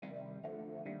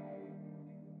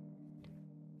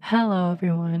Hello,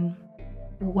 everyone.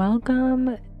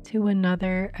 Welcome to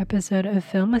another episode of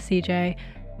Film with CJ.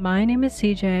 My name is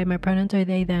CJ. My pronouns are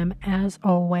they, them, as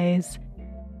always.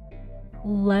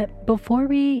 Before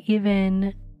we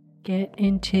even get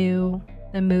into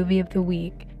the movie of the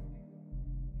week,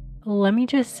 let me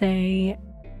just say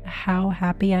how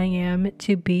happy I am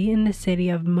to be in the city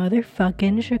of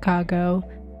motherfucking Chicago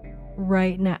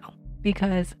right now,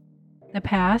 because the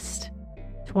past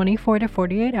 24 to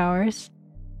 48 hours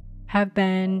have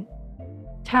been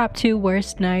top 2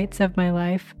 worst nights of my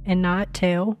life, and not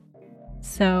 2.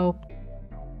 So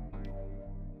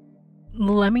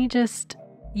let me just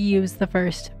use the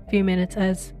first few minutes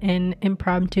as an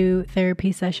impromptu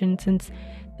therapy session, since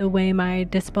the way my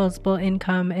disposable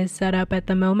income is set up at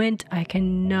the moment, I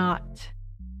cannot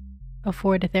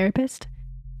afford a therapist.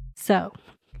 So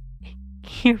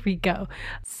here we go.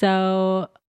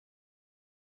 So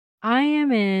I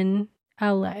am in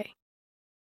LA.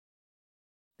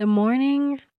 The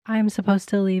morning I'm supposed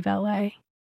to leave LA,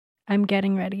 I'm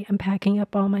getting ready. I'm packing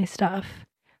up all my stuff.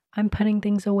 I'm putting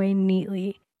things away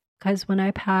neatly, because when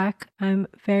I pack, I'm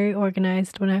very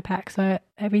organized when I pack. So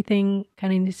everything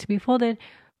kind of needs to be folded,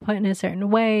 put in a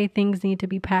certain way. Things need to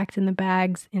be packed in the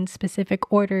bags in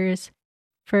specific orders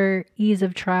for ease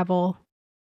of travel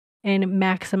and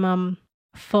maximum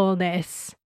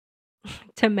fullness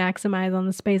to maximize on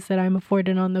the space that I'm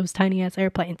afforded on those tiny ass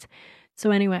airplanes.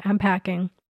 So anyway, I'm packing.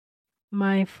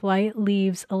 My flight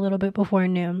leaves a little bit before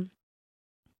noon.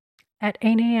 At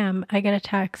 8 a.m., I get a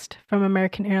text from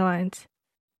American Airlines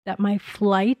that my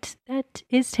flight that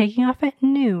is taking off at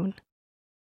noon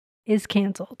is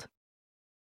canceled.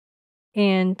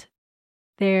 And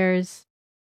there's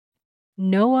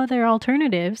no other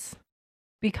alternatives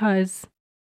because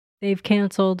they've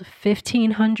canceled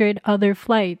 1,500 other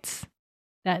flights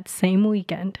that same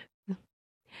weekend.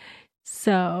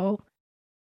 So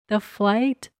the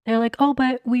flight, they're like, oh,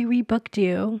 but we rebooked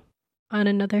you on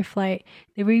another flight.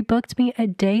 They rebooked me a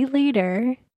day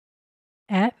later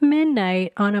at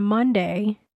midnight on a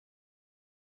Monday,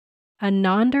 a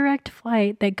non-direct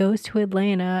flight that goes to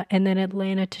Atlanta and then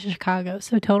Atlanta to Chicago.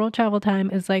 So total travel time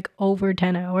is like over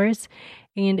 10 hours.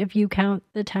 And if you count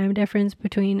the time difference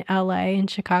between LA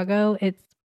and Chicago, it's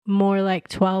more like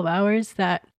 12 hours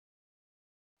that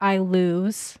I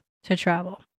lose to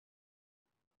travel.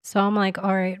 So I'm like,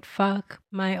 all right, fuck.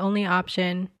 My only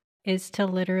option is to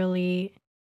literally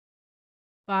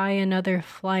buy another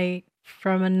flight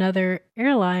from another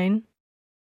airline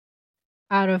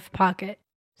out of pocket.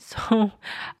 So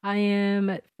I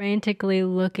am frantically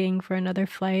looking for another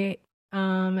flight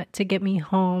to get me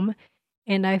home.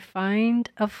 And I find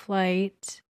a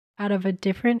flight out of a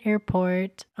different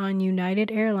airport on United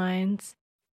Airlines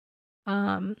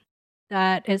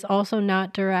that is also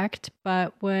not direct,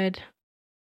 but would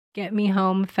get me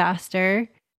home faster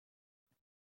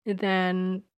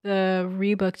than the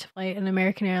rebooked flight in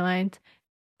American Airlines.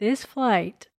 This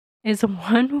flight is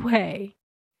one way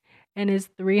and is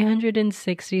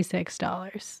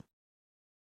 $366.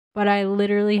 But I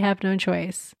literally have no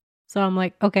choice. So I'm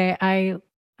like, okay, I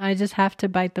just have to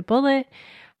bite the bullet.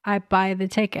 I buy the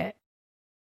ticket.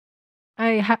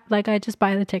 I just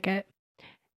buy the ticket.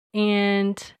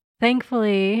 And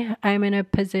thankfully, I'm in a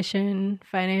position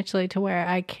financially to where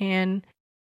I can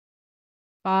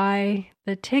buy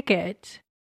the ticket.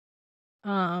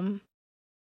 But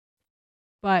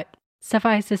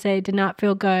suffice to say, did not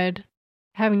feel good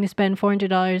having to spend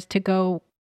 $400 to go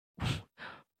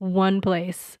one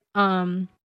place. So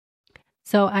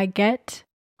I get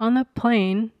on the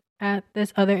plane at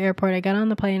this other airport. I get on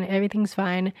the plane, everything's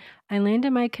fine. I land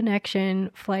in my connection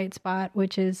flight spot,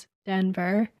 which is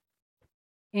Denver.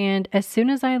 And as soon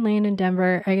as I land in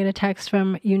Denver, I get a text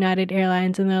from United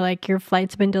Airlines and they're like, your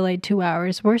flight's been delayed 2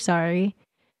 hours. We're sorry.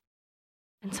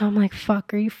 And so I'm like,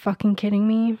 fuck, are you fucking kidding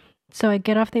me? So I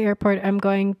get off the airport. I'm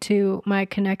going to my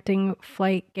connecting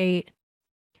flight gate.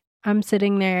 I'm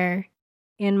sitting there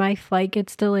and my flight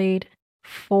gets delayed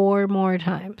 4 more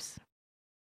times.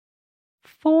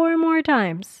 4 more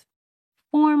times.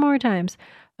 4 more times.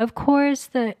 Of course,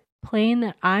 the plane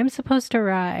that I'm supposed to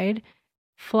ride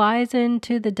flies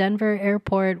into the Denver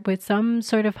airport with some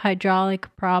sort of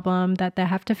hydraulic problem that they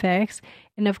have to fix.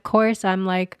 And of course, I'm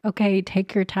like, okay,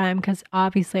 take your time, because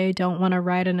obviously I don't want to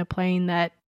ride in a plane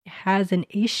that has an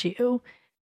issue,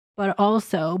 but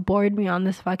also board me on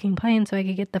this fucking plane so I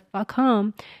could get the fuck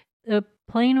home. The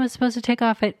plane was supposed to take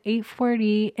off at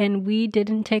 8:40 and we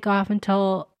didn't take off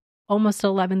until almost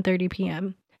 11:30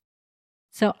 p.m.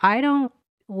 So I don't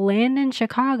land in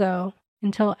Chicago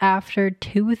until after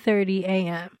 2:30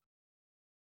 a.m.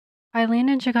 I land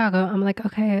in Chicago. I'm like,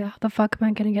 okay, how the fuck am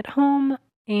I gonna get home?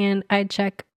 And I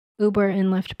check Uber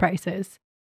and Lyft prices.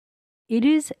 It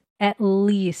is at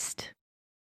least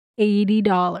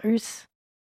 $80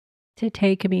 to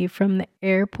take me from the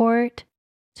airport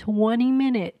 20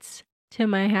 minutes to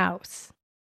my house.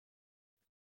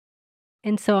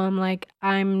 And so I'm like,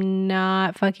 I'm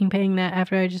not fucking paying that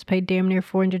after I just paid damn near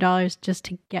 $400 just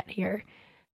to get here.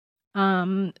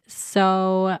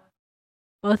 So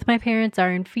both my parents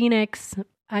are in Phoenix.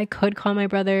 I could call my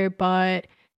brother, but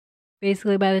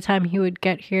basically by the time he would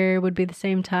get here would be the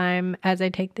same time as I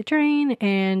take the train,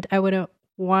 and I wouldn't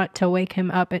want to wake him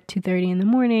up at 2:30 in the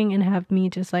morning and have me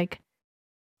just like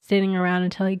sitting around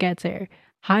until he gets here.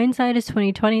 Hindsight is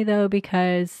 2020 though,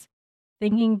 because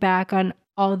thinking back on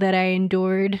all that I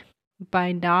endured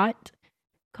by not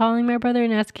calling my brother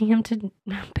and asking him to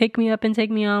pick me up and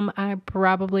take me home, I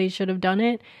probably should have done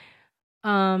it.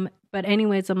 But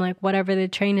anyways, I'm like, whatever, the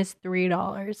train is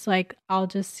 $3. Like, I'll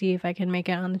just see if I can make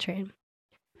it on the train.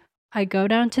 I go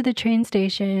down to the train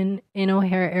station in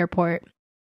O'Hare Airport.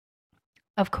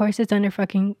 Of course, it's under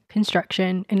fucking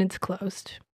construction and it's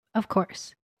closed. Of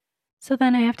course. So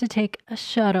then I have to take a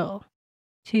shuttle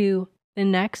to the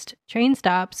next train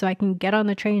stop so I can get on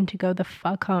the train to go the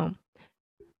fuck home.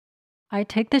 I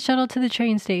take the shuttle to the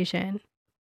train station.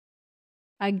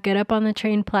 I get up on the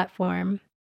train platform,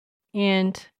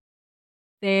 and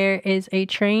there is a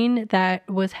train that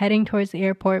was heading towards the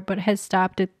airport but has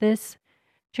stopped at this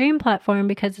train platform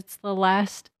because it's the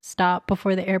last stop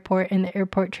before the airport and the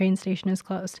airport train station is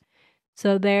closed.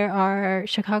 So there are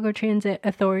Chicago Transit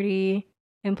Authority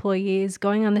employees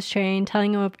going on this train,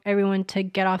 telling everyone to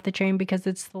get off the train because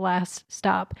it's the last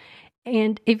stop.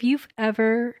 And if you've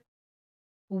ever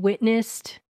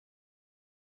witnessed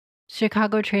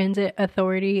Chicago Transit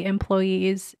Authority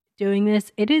employees doing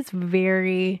this, it is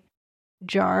very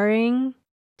jarring,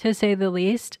 to say the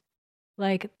least.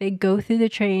 Like, they go through the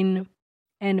train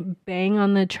and bang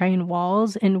on the train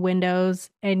walls and windows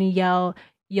and yell,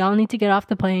 "Y'all need to get off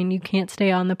the plane. You can't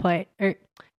stay on the plane." Or,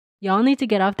 "Y'all need to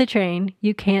get off the train.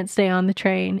 You can't stay on the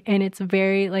train." And it's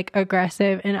very like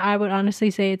aggressive. And I would honestly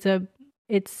say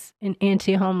it's an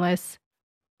anti-homeless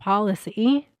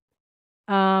policy,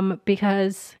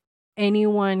 because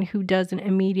anyone who doesn't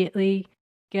immediately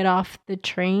get off the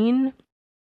train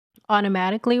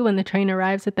automatically when the train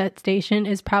arrives at that station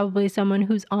is probably someone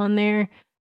who's on there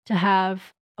to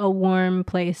have a warm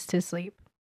place to sleep,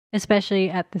 especially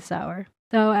at this hour.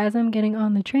 So as I'm getting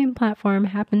on the train platform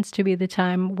happens to be the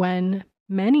time when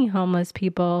many homeless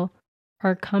people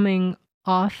are coming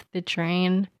off the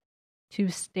train to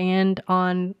stand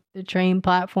on the train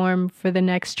platform for the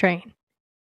next train.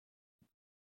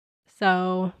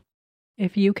 So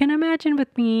if you can imagine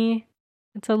with me,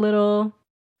 it's a little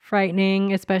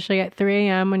frightening, especially at 3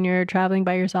 a.m. when you're traveling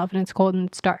by yourself and it's cold and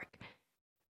it's dark.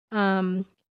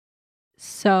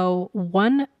 So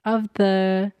one of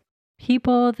the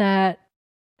people that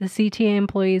the CTA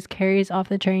employees carries off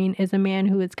the train is a man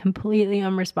who is completely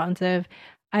unresponsive.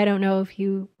 I don't know if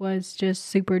he was just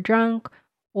super drunk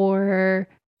or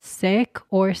sick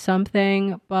or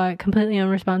something, but completely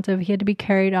unresponsive. He had to be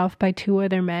carried off by 2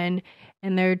 other men,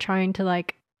 and they're trying to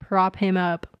like prop him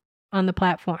up on the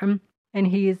platform, and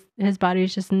his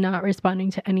body's just not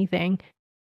responding to anything.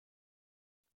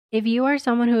 If you are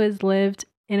someone who has lived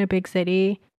in a big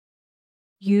city,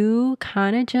 you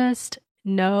kind of just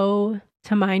know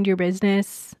to mind your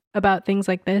business about things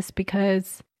like this,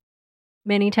 because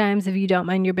many times if you don't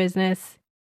mind your business,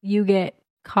 you get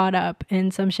caught up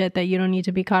in some shit that you don't need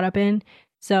to be caught up in.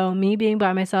 So me being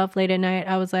by myself late at night,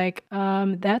 I was like,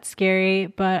 that's scary,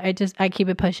 but I keep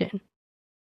it pushing.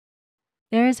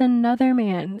 There is another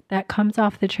man that comes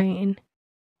off the train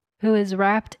who is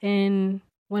wrapped in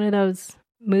one of those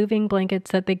moving blankets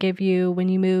that they give you when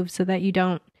you move so that you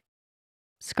don't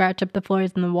scratch up the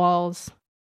floors and the walls.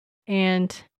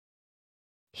 And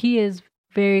he is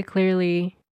very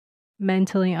clearly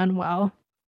mentally unwell.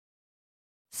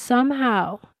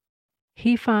 Somehow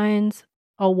he finds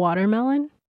a watermelon.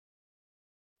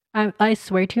 I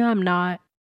swear to you, I'm not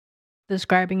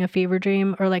describing a fever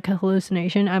dream or like a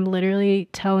hallucination. I'm literally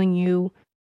telling you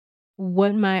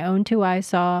what my own 2 eyes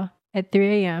saw at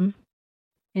 3 a.m.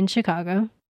 in Chicago.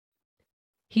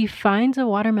 He finds a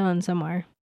watermelon somewhere.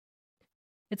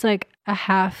 It's like a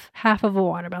half of a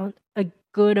watermelon, a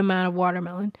good amount of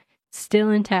watermelon, still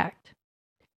intact.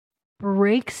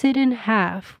 Breaks it in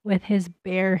half with his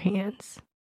bare hands.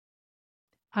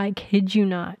 I kid you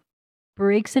not.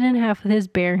 Breaks it in half with his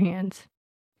bare hands.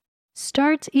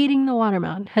 Starts eating the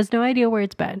watermelon. Has no idea where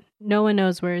it's been. No one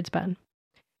knows where it's been.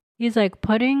 He's like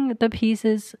putting the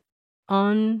pieces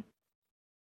on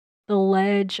the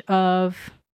ledge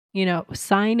of,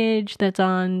 signage that's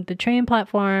on the train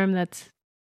platform that's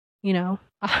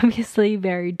obviously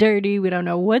very dirty. We don't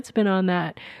know what's been on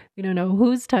that. We don't know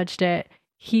who's touched it.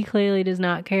 He clearly does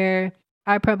not care.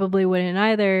 I probably wouldn't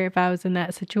either if I was in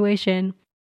that situation.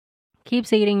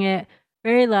 Keeps eating it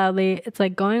very loudly. It's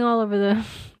like going all over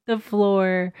the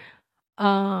floor.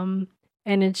 And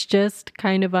it's just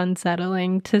kind of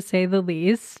unsettling, to say the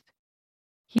least.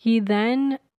 He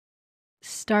then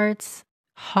starts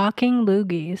hawking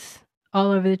loogies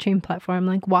all over the train platform,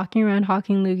 like walking around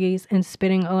hawking loogies and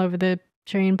spitting all over the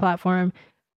train platform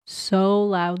so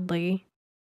loudly.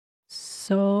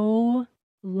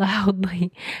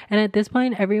 And at this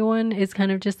point, everyone is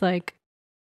kind of just like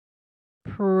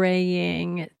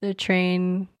praying the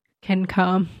train can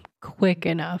come quick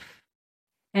enough.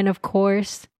 And of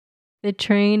course, the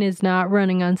train is not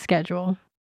running on schedule.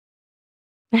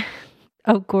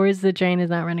 Of course, the train is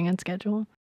not running on schedule.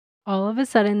 All of a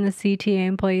sudden, the CTA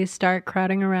employees start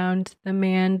crowding around the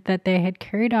man that they had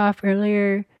carried off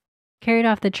the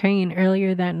train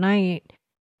earlier that night,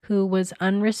 who was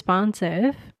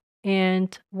unresponsive.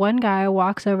 And one guy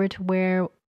walks over to where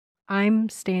I'm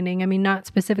standing. I mean, not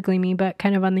specifically me, but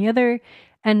kind of on the other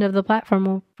end of the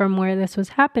platform from where this was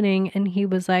happening. And he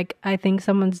was like, I think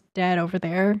someone's dead over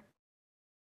there.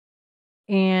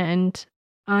 And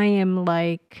I am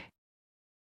like,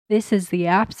 this is the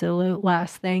absolute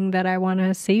last thing that I want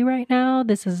to see right now.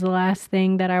 This is the last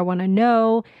thing that I want to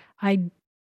know. I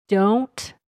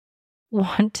don't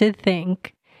want to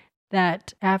think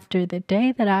that after the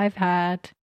day that I've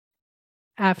had,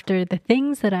 after the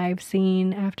things that I've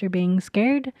seen, after being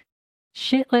scared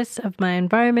shitless of my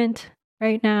environment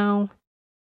right now,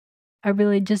 I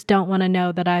really just don't want to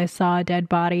know that I saw a dead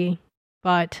body.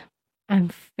 But I'm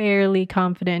fairly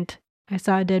confident I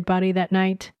saw a dead body that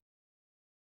night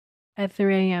at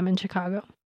 3 a.m. in Chicago.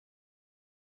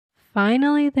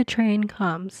 Finally, the train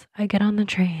comes. I get on the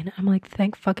train. I'm like,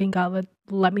 thank fucking God,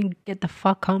 let me get the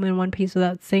fuck home in one piece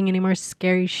without seeing any more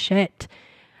scary shit.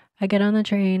 I get on the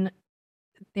train.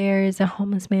 There is a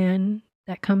homeless man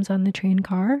that comes on the train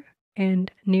car and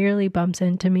nearly bumps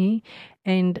into me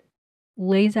and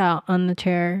lays out on the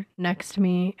chair next to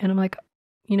me. And I'm like,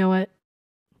 you know what?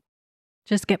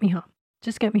 Just get me home.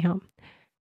 Just get me home.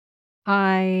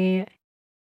 I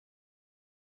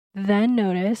then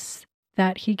notice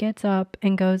that he gets up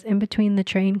and goes in between the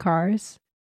train cars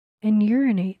and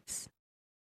urinates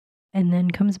and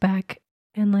then comes back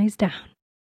and lays down.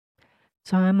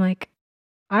 So I'm like,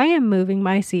 I am moving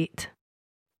my seat.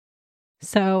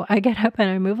 So I get up and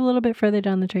I move a little bit further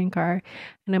down the train car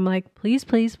and I'm like, please,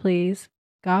 please, please,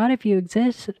 God, if you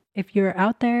exist, if you're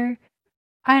out there,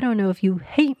 I don't know if you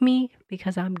hate me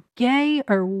because I'm gay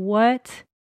or what,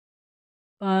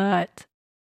 but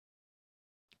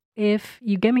if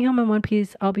you get me home in one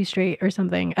piece, I'll be straight or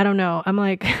something. I don't know. I'm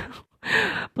like,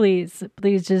 please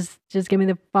just get me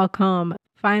the fuck home.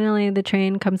 Finally, the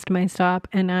train comes to my stop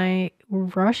and I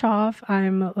rush off.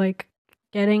 I'm like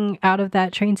getting out of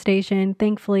that train station.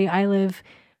 Thankfully, I live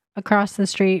across the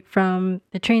street from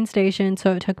the train station,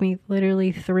 so it took me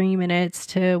literally 3 minutes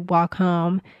to walk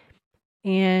home.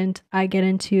 And I get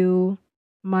into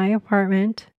my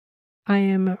apartment. I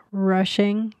am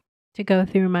rushing to go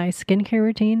through my skincare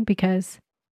routine because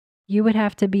you would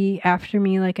have to be after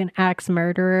me like an axe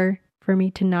murderer for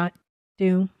me to not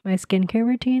do my skincare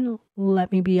routine.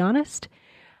 Let me be honest.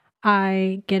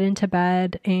 I get into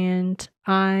bed and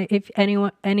if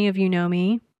any of you know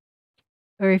me,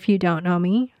 or if you don't know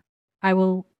me, I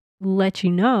will let you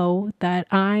know that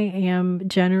I am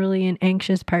generally an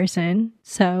anxious person.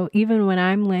 So even when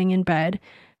I'm laying in bed,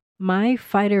 my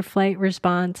fight or flight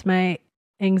response, my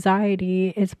anxiety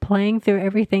is playing through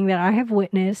everything that I have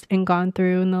witnessed and gone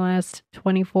through in the last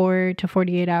 24 to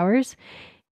 48 hours.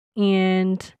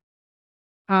 And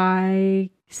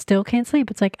I still can't sleep.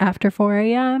 It's like after 4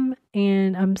 a.m.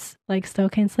 and I'm like still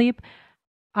can't sleep.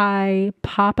 I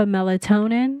pop a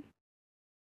melatonin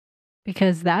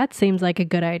because that seems like a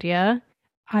good idea.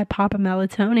 I pop a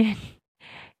melatonin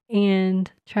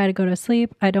and try to go to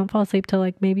sleep. I don't fall asleep till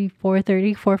like maybe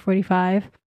 4:30, 4:45.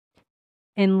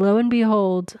 And lo and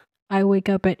behold, I wake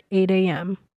up at 8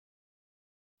 a.m.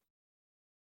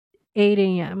 8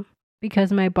 a.m.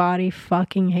 because my body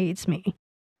fucking hates me.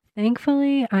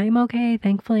 Thankfully, I'm okay.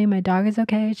 Thankfully, my dog is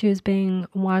okay. She was being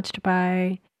watched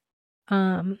by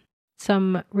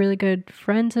some really good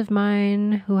friends of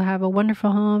mine who have a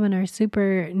wonderful home and are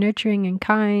super nurturing and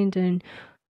kind and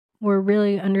were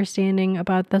really understanding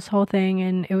about this whole thing.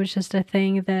 And it was just a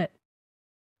thing that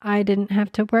I didn't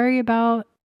have to worry about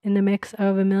in the mix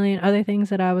of a million other things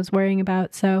that I was worrying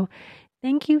about. So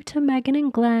thank you to Megan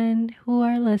and Glenn who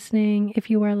are listening.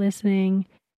 If you are listening,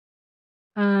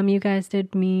 you guys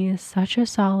did me such a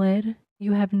solid.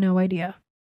 You have no idea.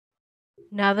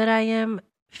 Now that I am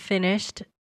finished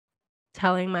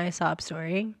telling my sob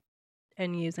story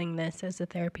and using this as a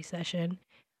therapy session,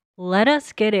 let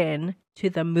us get in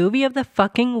to the movie of the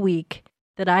fucking week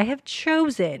that I have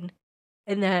chosen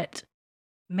and that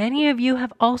many of you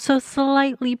have also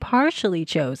slightly partially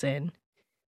chosen.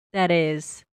 That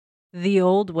is The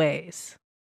Old Ways.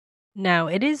 Now,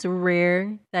 it is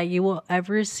rare that you will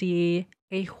ever see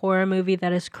a horror movie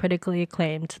that is critically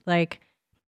acclaimed, like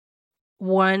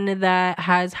one that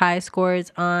has high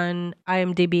scores on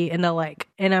IMDb and the like.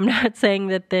 And I'm not saying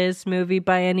that this movie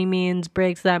by any means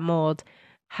breaks that mold.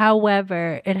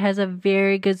 However, it has a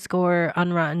very good score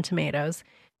on Rotten Tomatoes.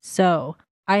 So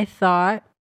I thought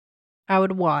I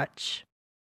would watch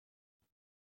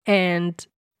and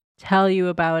tell you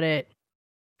about it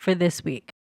for this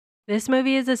week. This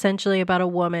movie is essentially about a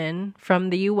woman from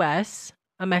the US,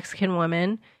 a Mexican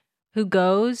woman, who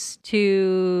goes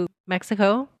to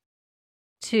Mexico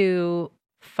to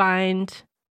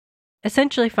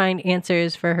essentially find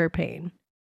answers for her pain.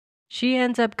 She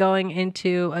ends up going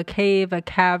into a cave, a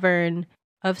cavern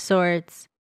of sorts,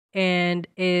 and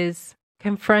is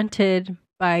confronted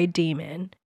by a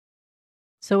demon.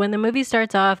 So when the movie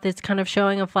starts off, it's kind of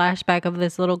showing a flashback of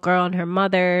this little girl and her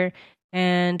mother,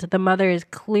 and the mother is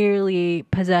clearly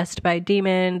possessed by a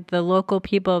demon. The local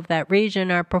people of that region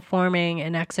are performing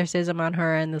an exorcism on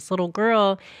her, and this little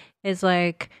girl is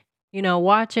like,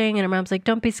 watching, and her mom's like,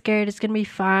 don't be scared, it's gonna be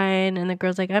fine. And the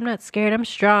girl's like, I'm not scared, I'm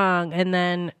strong. And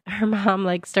then her mom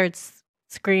like starts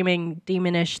screaming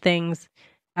demonish things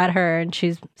at her, and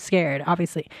she's scared,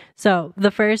 obviously. So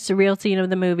the first real scene of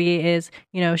the movie is,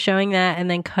 showing that, and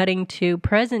then cutting to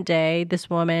present day. This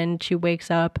woman, she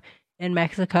wakes up in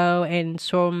Mexico in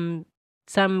some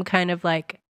kind of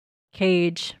like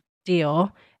cage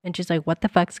deal, and she's like, what the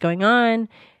fuck's going on?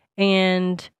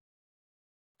 And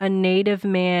a native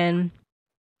man,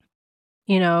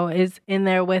 is in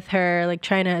there with her, like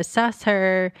trying to assess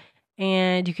her.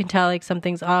 And you can tell like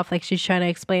something's off. Like she's trying to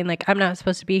explain, like, I'm not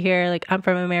supposed to be here. Like, I'm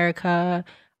from America.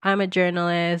 I'm a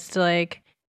journalist. Like,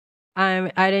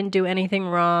 I didn't do anything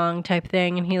wrong type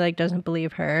thing. And he like doesn't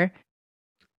believe her.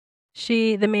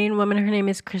 The main woman, her name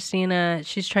is Christina.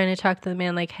 She's trying to talk to the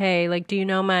man like, hey, like, do you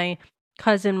know my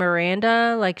cousin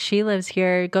Miranda? Like, she lives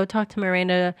here. Go talk to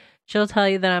Miranda. She'll tell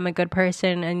you that I'm a good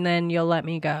person, and then you'll let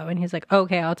me go. And he's like,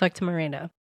 okay, I'll talk to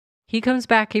Miranda. He comes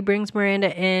back. He brings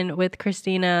Miranda in with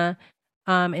Christina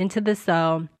into the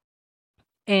cell.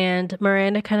 And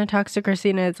Miranda kind of talks to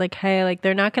Christina. It's like, hey, like,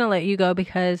 they're not going to let you go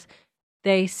because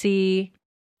they see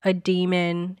a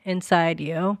demon inside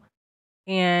you.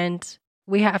 And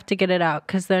we have to get it out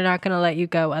because they're not going to let you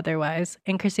go otherwise.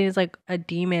 And Christina's like, a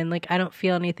demon? Like, I don't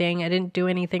feel anything. I didn't do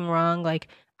anything wrong. Like,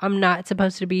 I'm not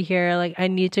supposed to be here. Like, I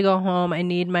need to go home. I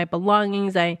need my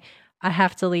belongings. I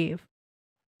have to leave.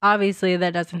 Obviously,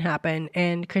 that doesn't happen.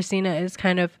 And Christina is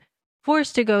kind of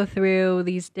forced to go through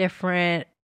these different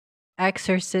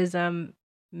exorcism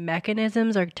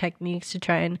mechanisms or techniques to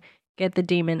try and get the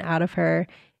demon out of her.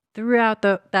 Throughout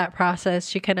that process,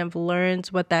 she kind of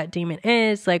learns what that demon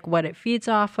is, like what it feeds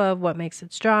off of, what makes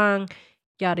it strong,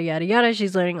 yada, yada, yada.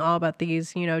 She's learning all about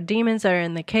these, demons that are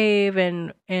in the cave.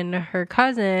 And her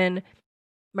cousin,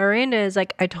 Miranda, is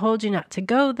like, I told you not to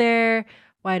go there.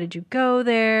 Why did you go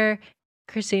there?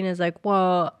 Christina's like,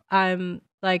 well, I'm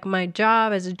like, my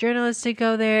job as a journalist to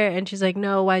go there. And she's like,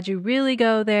 no, why'd you really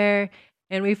go there?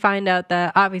 And we find out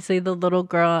that obviously the little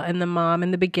girl and the mom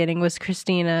in the beginning was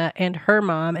Christina and her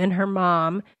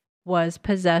mom was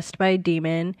possessed by a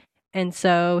demon. And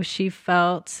so she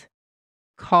felt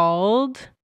called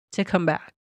to come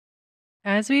back.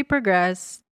 As we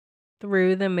progress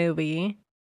through the movie,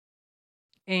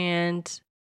 and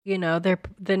they're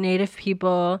the native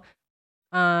people,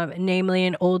 namely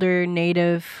an older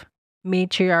native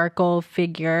matriarchal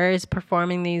figure, is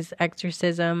performing these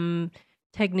exorcism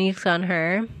techniques on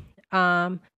her.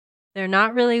 They're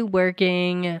not really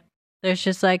working. There's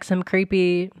just like some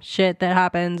creepy shit that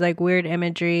happens, like weird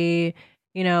imagery,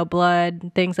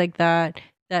 blood, things like that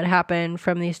happen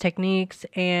from these techniques.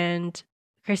 And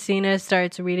Christina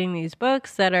starts reading these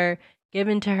books that are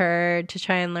given to her to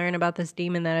try and learn about this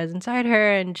demon that is inside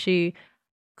her. And she,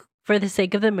 for the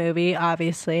sake of the movie,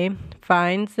 obviously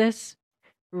finds this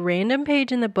random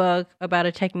page in the book about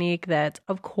a technique that's,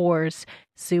 of course,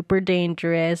 super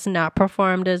dangerous, not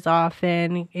performed as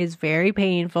often, is very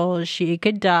painful, she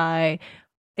could die,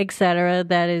 etc.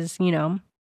 That is,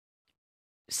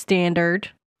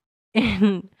 standard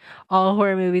in all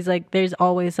horror movies. Like, there's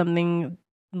always something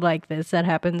like this that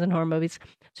happens in horror movies.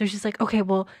 So she's like, okay,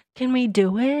 well, can we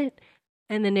do it?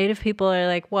 And the native people are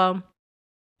like, well,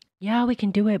 yeah, we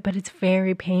can do it, but it's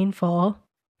very painful.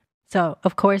 So,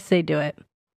 of course, they do it.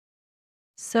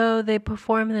 So, they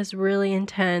perform this really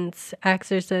intense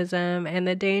exorcism, and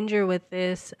the danger with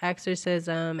this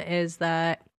exorcism is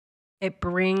that it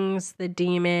brings the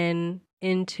demon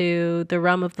into the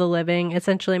realm of the living,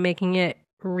 essentially making it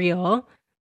real.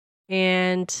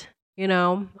 And,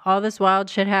 all this wild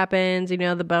shit happens,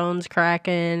 the bones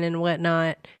cracking and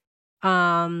whatnot.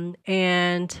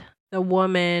 And the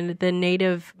woman, the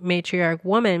native matriarch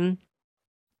woman,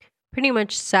 pretty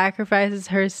much sacrifices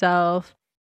herself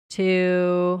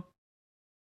to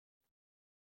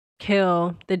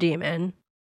kill the demon,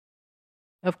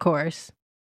 of course.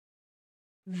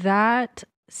 That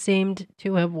seemed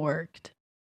to have worked.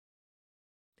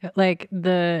 Like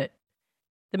the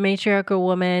matriarchal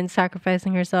woman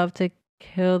sacrificing herself to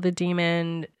kill the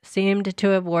demon seemed to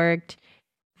have worked.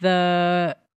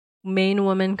 The main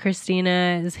woman,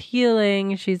 Christina, is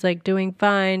healing. She's like doing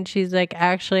fine. She's like,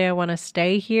 actually, I want to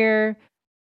stay here.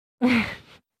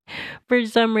 For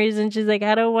some reason, she's like,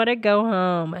 I don't want to go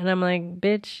home. And I'm like,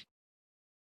 bitch,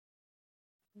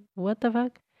 what the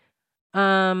fuck?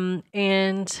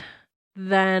 And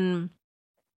then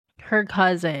her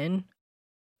cousin,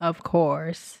 of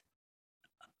course.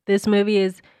 This movie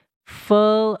is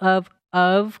full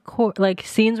of course, like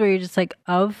scenes where you're just like,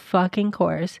 of fucking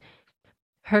course.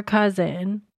 Her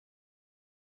cousin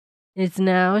is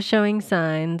now showing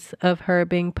signs of her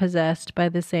being possessed by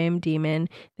the same demon.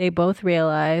 They both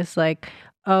realize, like,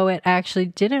 oh, it actually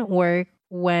didn't work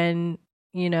when,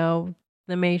 the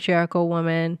matriarchal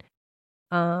woman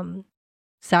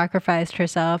sacrificed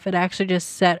herself. It actually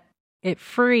just set it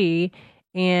free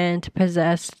and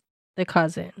possessed the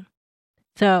cousin.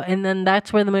 So, and then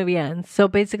that's where the movie ends. So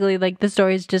basically, like, the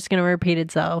story is just going to repeat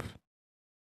itself.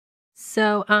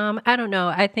 So, I don't know.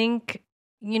 I think,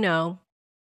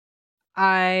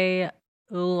 I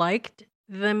liked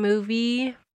the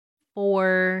movie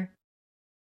for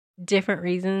different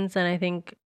reasons than I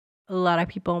think a lot of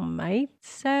people might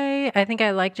say. I think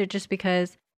I liked it just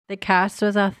because the cast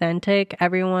was authentic.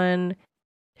 Everyone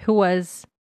who was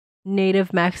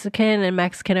Native Mexican and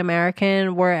Mexican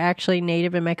American were actually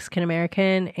Native and Mexican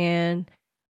American, and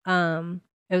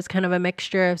it was kind of a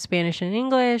mixture of Spanish and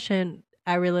English, and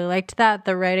I really liked that.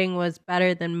 The writing was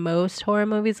better than most horror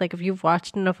movies. Like, if you've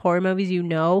watched enough horror movies,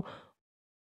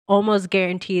 almost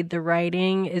guaranteed the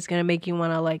writing is going to make you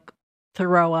want to, like,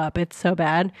 throw up. It's so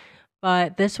bad.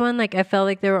 But this one, like, I felt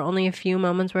like there were only a few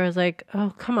moments where I was like,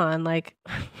 oh, come on, like,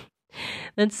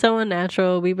 that's so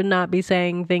unnatural. We would not be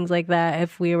saying things like that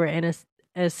if we were in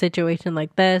a situation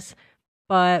like this.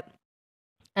 But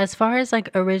as far as,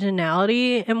 like,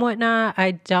 originality and whatnot,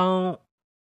 I don't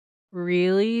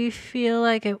really feel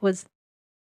like it was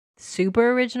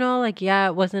super original. Like, yeah,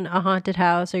 it wasn't a haunted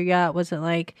house, or yeah, it wasn't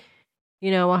like,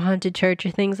 a haunted church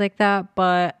or things like that.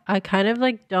 But I kind of,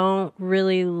 like, don't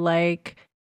really like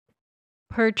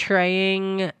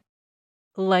portraying,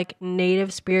 like,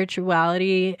 Native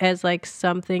spirituality as, like,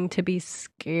 something to be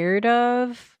scared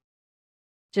of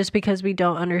just because we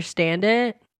don't understand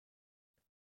it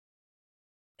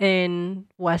in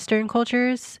Western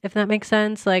cultures, if that makes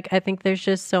sense. Like, I think there's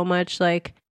just so much,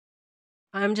 like,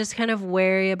 I'm just kind of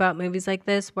wary about movies like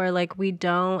this where, like, we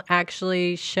don't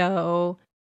actually show,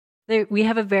 we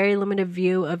have a very limited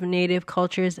view of Native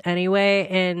cultures anyway,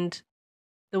 and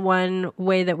the one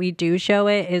way that we do show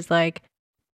it is, like,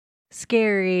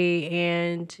 scary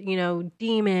and,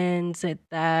 demons at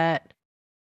that.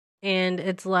 And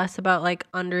it's less about, like,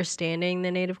 understanding the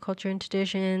Native culture and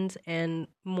traditions and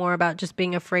more about just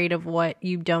being afraid of what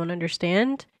you don't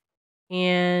understand.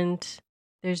 And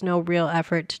there's no real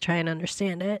effort to try and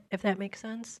understand it, if that makes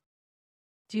sense.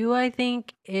 Do I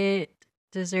think it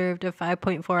deserved a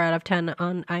 5.4 out of 10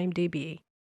 on IMDb?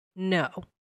 No.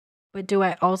 But do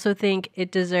I also think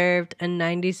it deserved a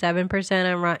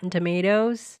 97% on Rotten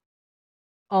Tomatoes?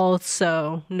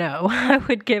 Also, no. I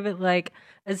would give it, like,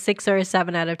 a 6 or a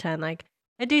 7 out of 10. Like,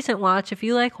 a decent watch. If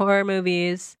you like horror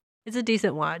movies, it's a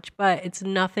decent watch. But it's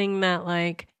nothing that,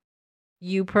 like,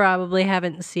 you probably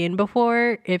haven't seen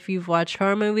before if you've watched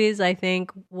horror movies. I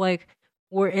think, like,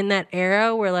 we're in that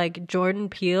era where, like, Jordan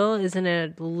Peele is in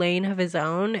a lane of his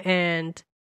own, and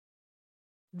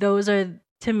those are,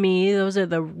 to me, those are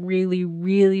the really,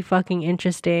 really fucking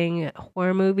interesting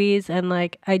horror movies. And,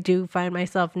 like, I do find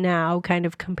myself now kind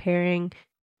of comparing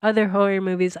other horror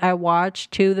movies I watch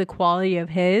to the quality of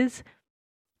his.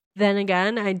 Then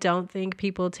again, I don't think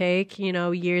people take,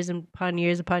 years upon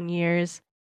years upon years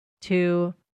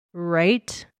to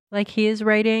write like he is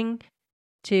writing,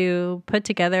 to put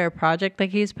together a project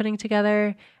like he's putting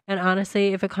together. And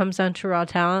honestly, if it comes down to raw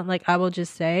talent, like, I will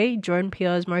just say Jordan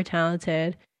Peele is more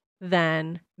talented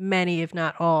than many, if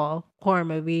not all, horror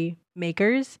movie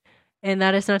makers. And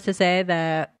that is not to say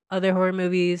that other horror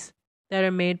movies that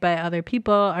are made by other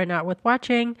people are not worth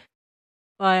watching,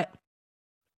 but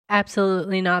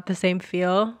absolutely not the same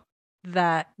feel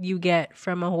that you get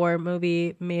from a horror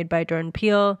movie made by Jordan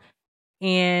Peele.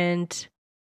 And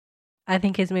I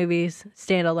think his movies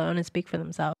stand alone and speak for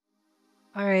themselves.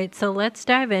 All right, so let's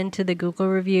dive into the Google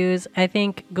reviews. I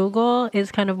think Google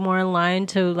is kind of more aligned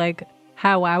to like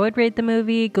how I would rate the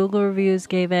movie. Google reviews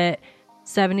gave it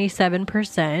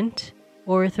 77%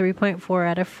 or 3.4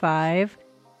 out of 5.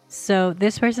 So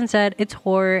this person said it's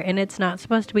horror and it's not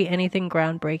supposed to be anything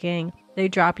groundbreaking. They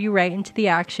drop you right into the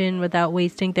action without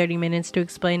wasting 30 minutes to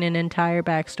explain an entire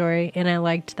backstory, and I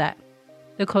liked that.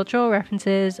 The cultural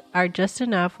references are just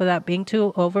enough without being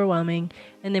too overwhelming,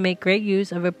 and they make great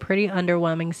use of a pretty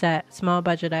underwhelming set, small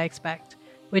budget I expect,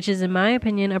 which is in my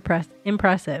opinion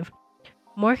impressive.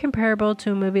 More comparable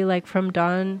to a movie like From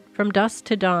Dusk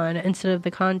to Dawn instead of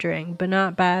The Conjuring, but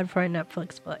not bad for a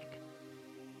Netflix flick.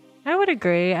 I would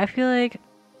agree. I feel like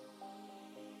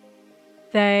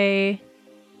they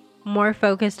more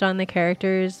focused on the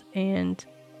characters and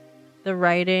the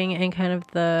writing and kind of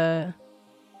the,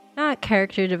 not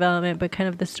character development, but kind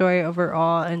of the story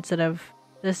overall instead of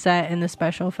the set and the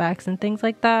special effects and things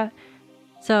like that.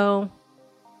 So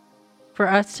for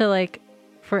us to like,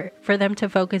 for them to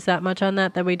focus that much on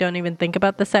that we don't even think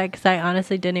about the set, because I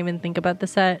honestly didn't even think about the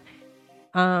set,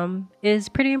 is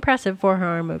pretty impressive for a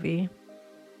horror movie.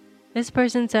 This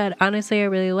person said, honestly, I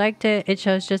really liked it. It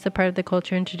shows just a part of the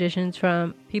culture and traditions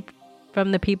from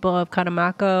the people of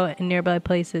Katamako and nearby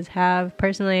places have.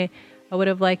 Personally, I would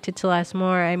have liked it to last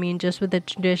more. I mean, just with the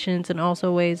traditions and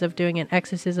also ways of doing an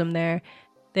exorcism there,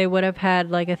 they would have had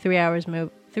like a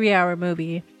 3-hour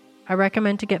movie. I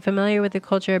recommend to get familiar with the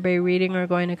culture by reading or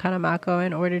going to Katamako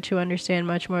in order to understand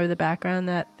much more of the background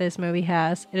that this movie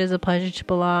has. It is a pleasure to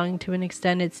belong to an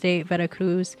extended state,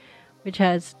 Veracruz, which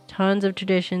has tons of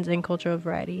traditions and cultural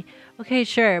variety. Okay,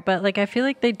 sure, but like I feel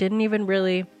like they didn't even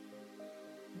really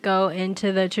go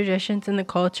into the traditions and the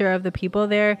culture of the people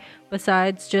there,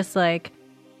 besides just like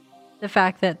the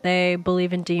fact that they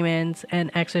believe in demons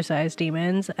and exorcise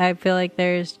demons. I feel like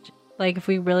there's like, if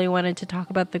we really wanted to talk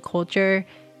about the culture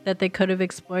that they could have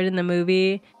explored in the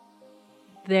movie,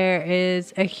 there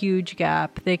is a huge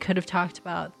gap. They could have talked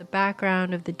about the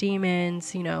background of the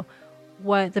demons, you know,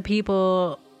 what the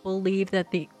people believe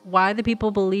why the people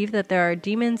believe that there are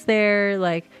demons there,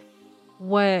 like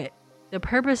what the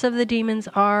purpose of the demons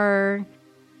are,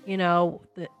 you know,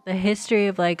 the history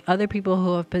of like other people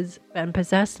who have been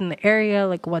possessed in the area,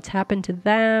 like what's happened to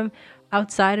them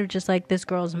outside of just like this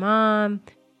girl's mom,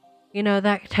 you know,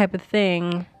 that type of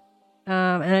thing.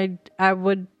 And I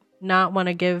would not want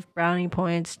to give brownie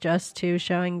points just to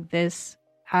showing this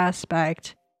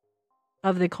aspect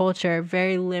of the culture,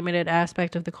 very limited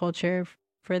aspect of the culture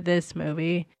for this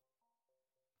movie.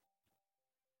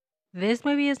 This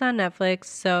movie is on Netflix,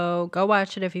 so go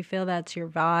watch it if you feel that's your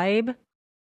vibe.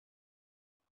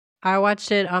 I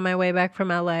watched it on my way back from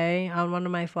LA on one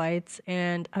of my flights,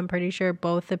 and I'm pretty sure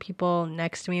both the people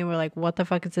next to me were like, what the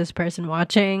fuck is this person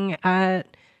watching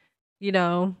at,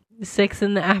 6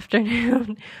 in the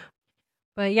afternoon?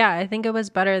 But yeah, I think it was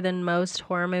better than most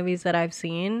horror movies that I've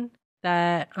seen.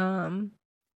 That,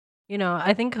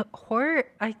 I think horror,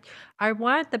 I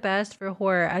want the best for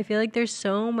horror. I feel like there's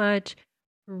so much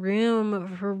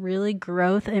room for really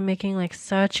growth and making like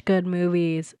such good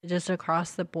movies just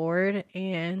across the board,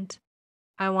 and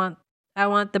I want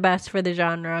the best for the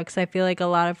genre, because I feel like a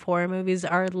lot of horror movies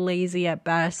are lazy at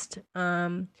best,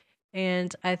 and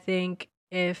I think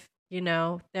if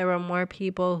there were more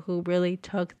people who really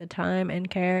took the time and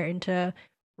care into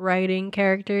writing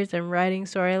characters and writing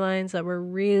storylines that were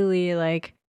really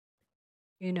like,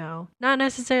 not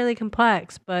necessarily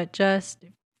complex, but just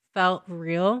felt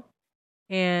real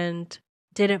and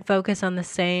didn't focus on the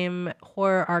same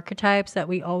horror archetypes that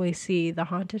we always see, the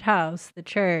haunted house, the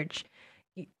church,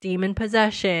 demon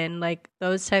possession, like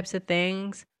those types of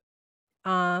things.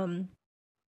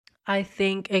 I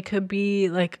think it could be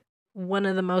like one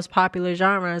of the most popular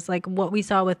genres, like what we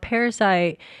saw with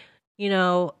Parasite,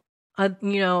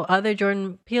 other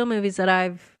Jordan Peele movies that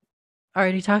I've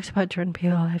already talked about. Jordan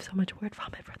Peele, I have so much word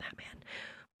vomit for that man.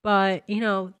 But,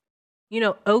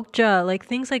 Okja, like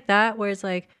things like that, where it's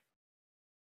like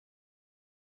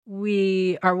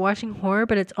we are watching horror,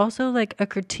 but it's also like a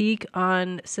critique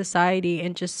on society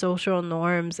and just social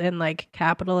norms and like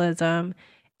capitalism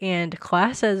and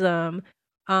classism,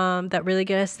 that really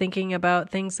get us thinking about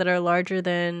things that are larger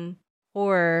than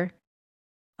horror,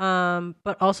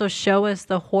 but also show us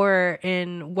the horror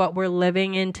in what we're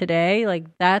living in today. Like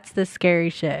that's the scary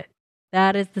shit.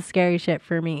 That is the scary shit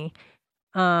for me.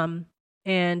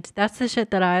 And that's the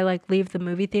shit that I like leave the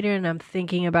movie theater and I'm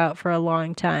thinking about for a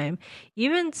long time.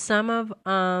 Even some of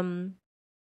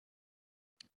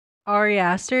Ari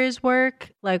Aster's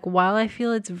work, like while I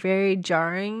feel it's very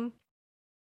jarring,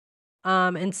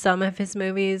 in some of his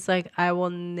movies, like I will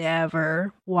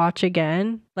never watch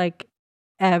again, like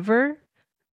ever.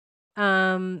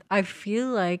 I feel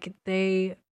like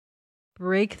they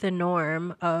break the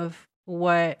norm of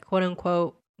what quote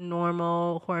unquote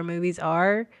normal horror movies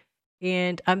are,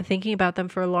 and I'm thinking about them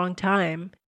for a long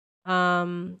time.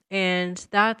 And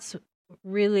that's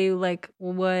really like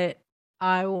what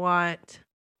I want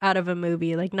out of a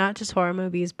movie, like not just horror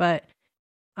movies, but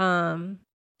um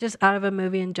just out of a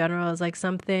movie in general is like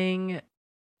something,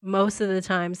 most of the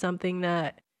time something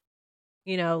that,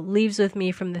 leaves with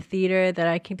me from the theater that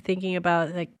I keep thinking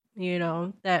about, like,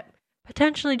 that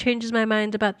potentially changes my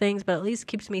mind about things, but at least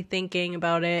keeps me thinking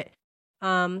about it.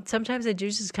 Sometimes I do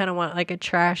just kind of want like a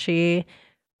trashy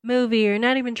movie, or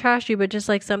not even trashy, but just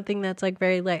like something that's like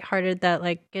very lighthearted that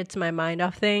like gets my mind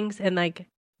off things. And like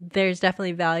there's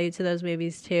definitely value to those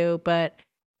movies too, but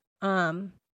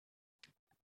um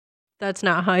that's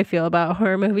not how I feel about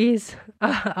horror movies.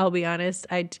 I'll be honest.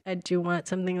 I do want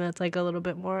something that's like a little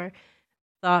bit more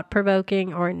thought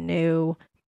provoking or new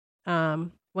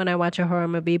when I watch a horror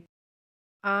movie.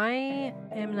 I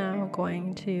am now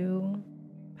going to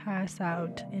pass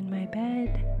out in my bed,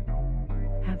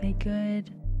 have a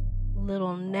good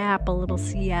little nap, a little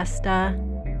siesta,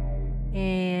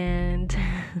 and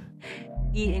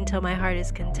eat until my heart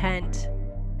is content,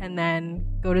 and then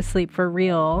go to sleep for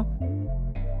real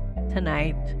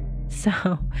tonight. So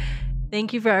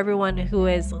thank you for everyone who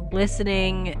is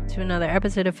listening to another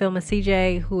episode of Film with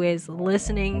CJ, who is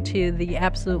listening to the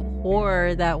absolute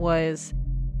horror that was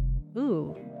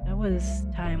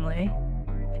timely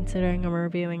considering I'm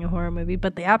reviewing a horror movie,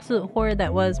 but the absolute horror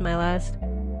that was my last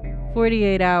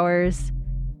 48 hours.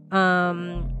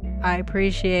 I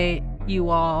appreciate you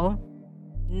all.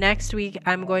 Next week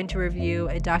I'm going to review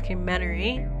a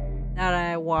documentary that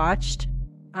I watched.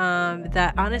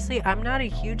 That honestly, I'm not a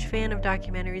huge fan of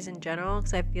documentaries in general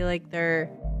because I feel like they're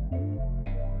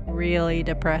really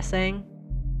depressing,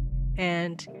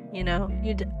 and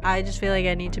I just feel like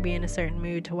I need to be in a certain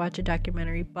mood to watch a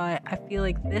documentary. But I feel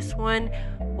like this one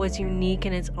was unique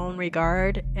in its own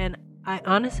regard, and I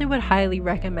honestly would highly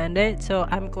recommend it. So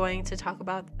I'm going to talk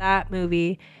about that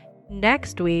movie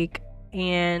next week,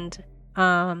 and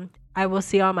I will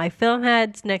see all my film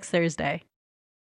heads next Thursday.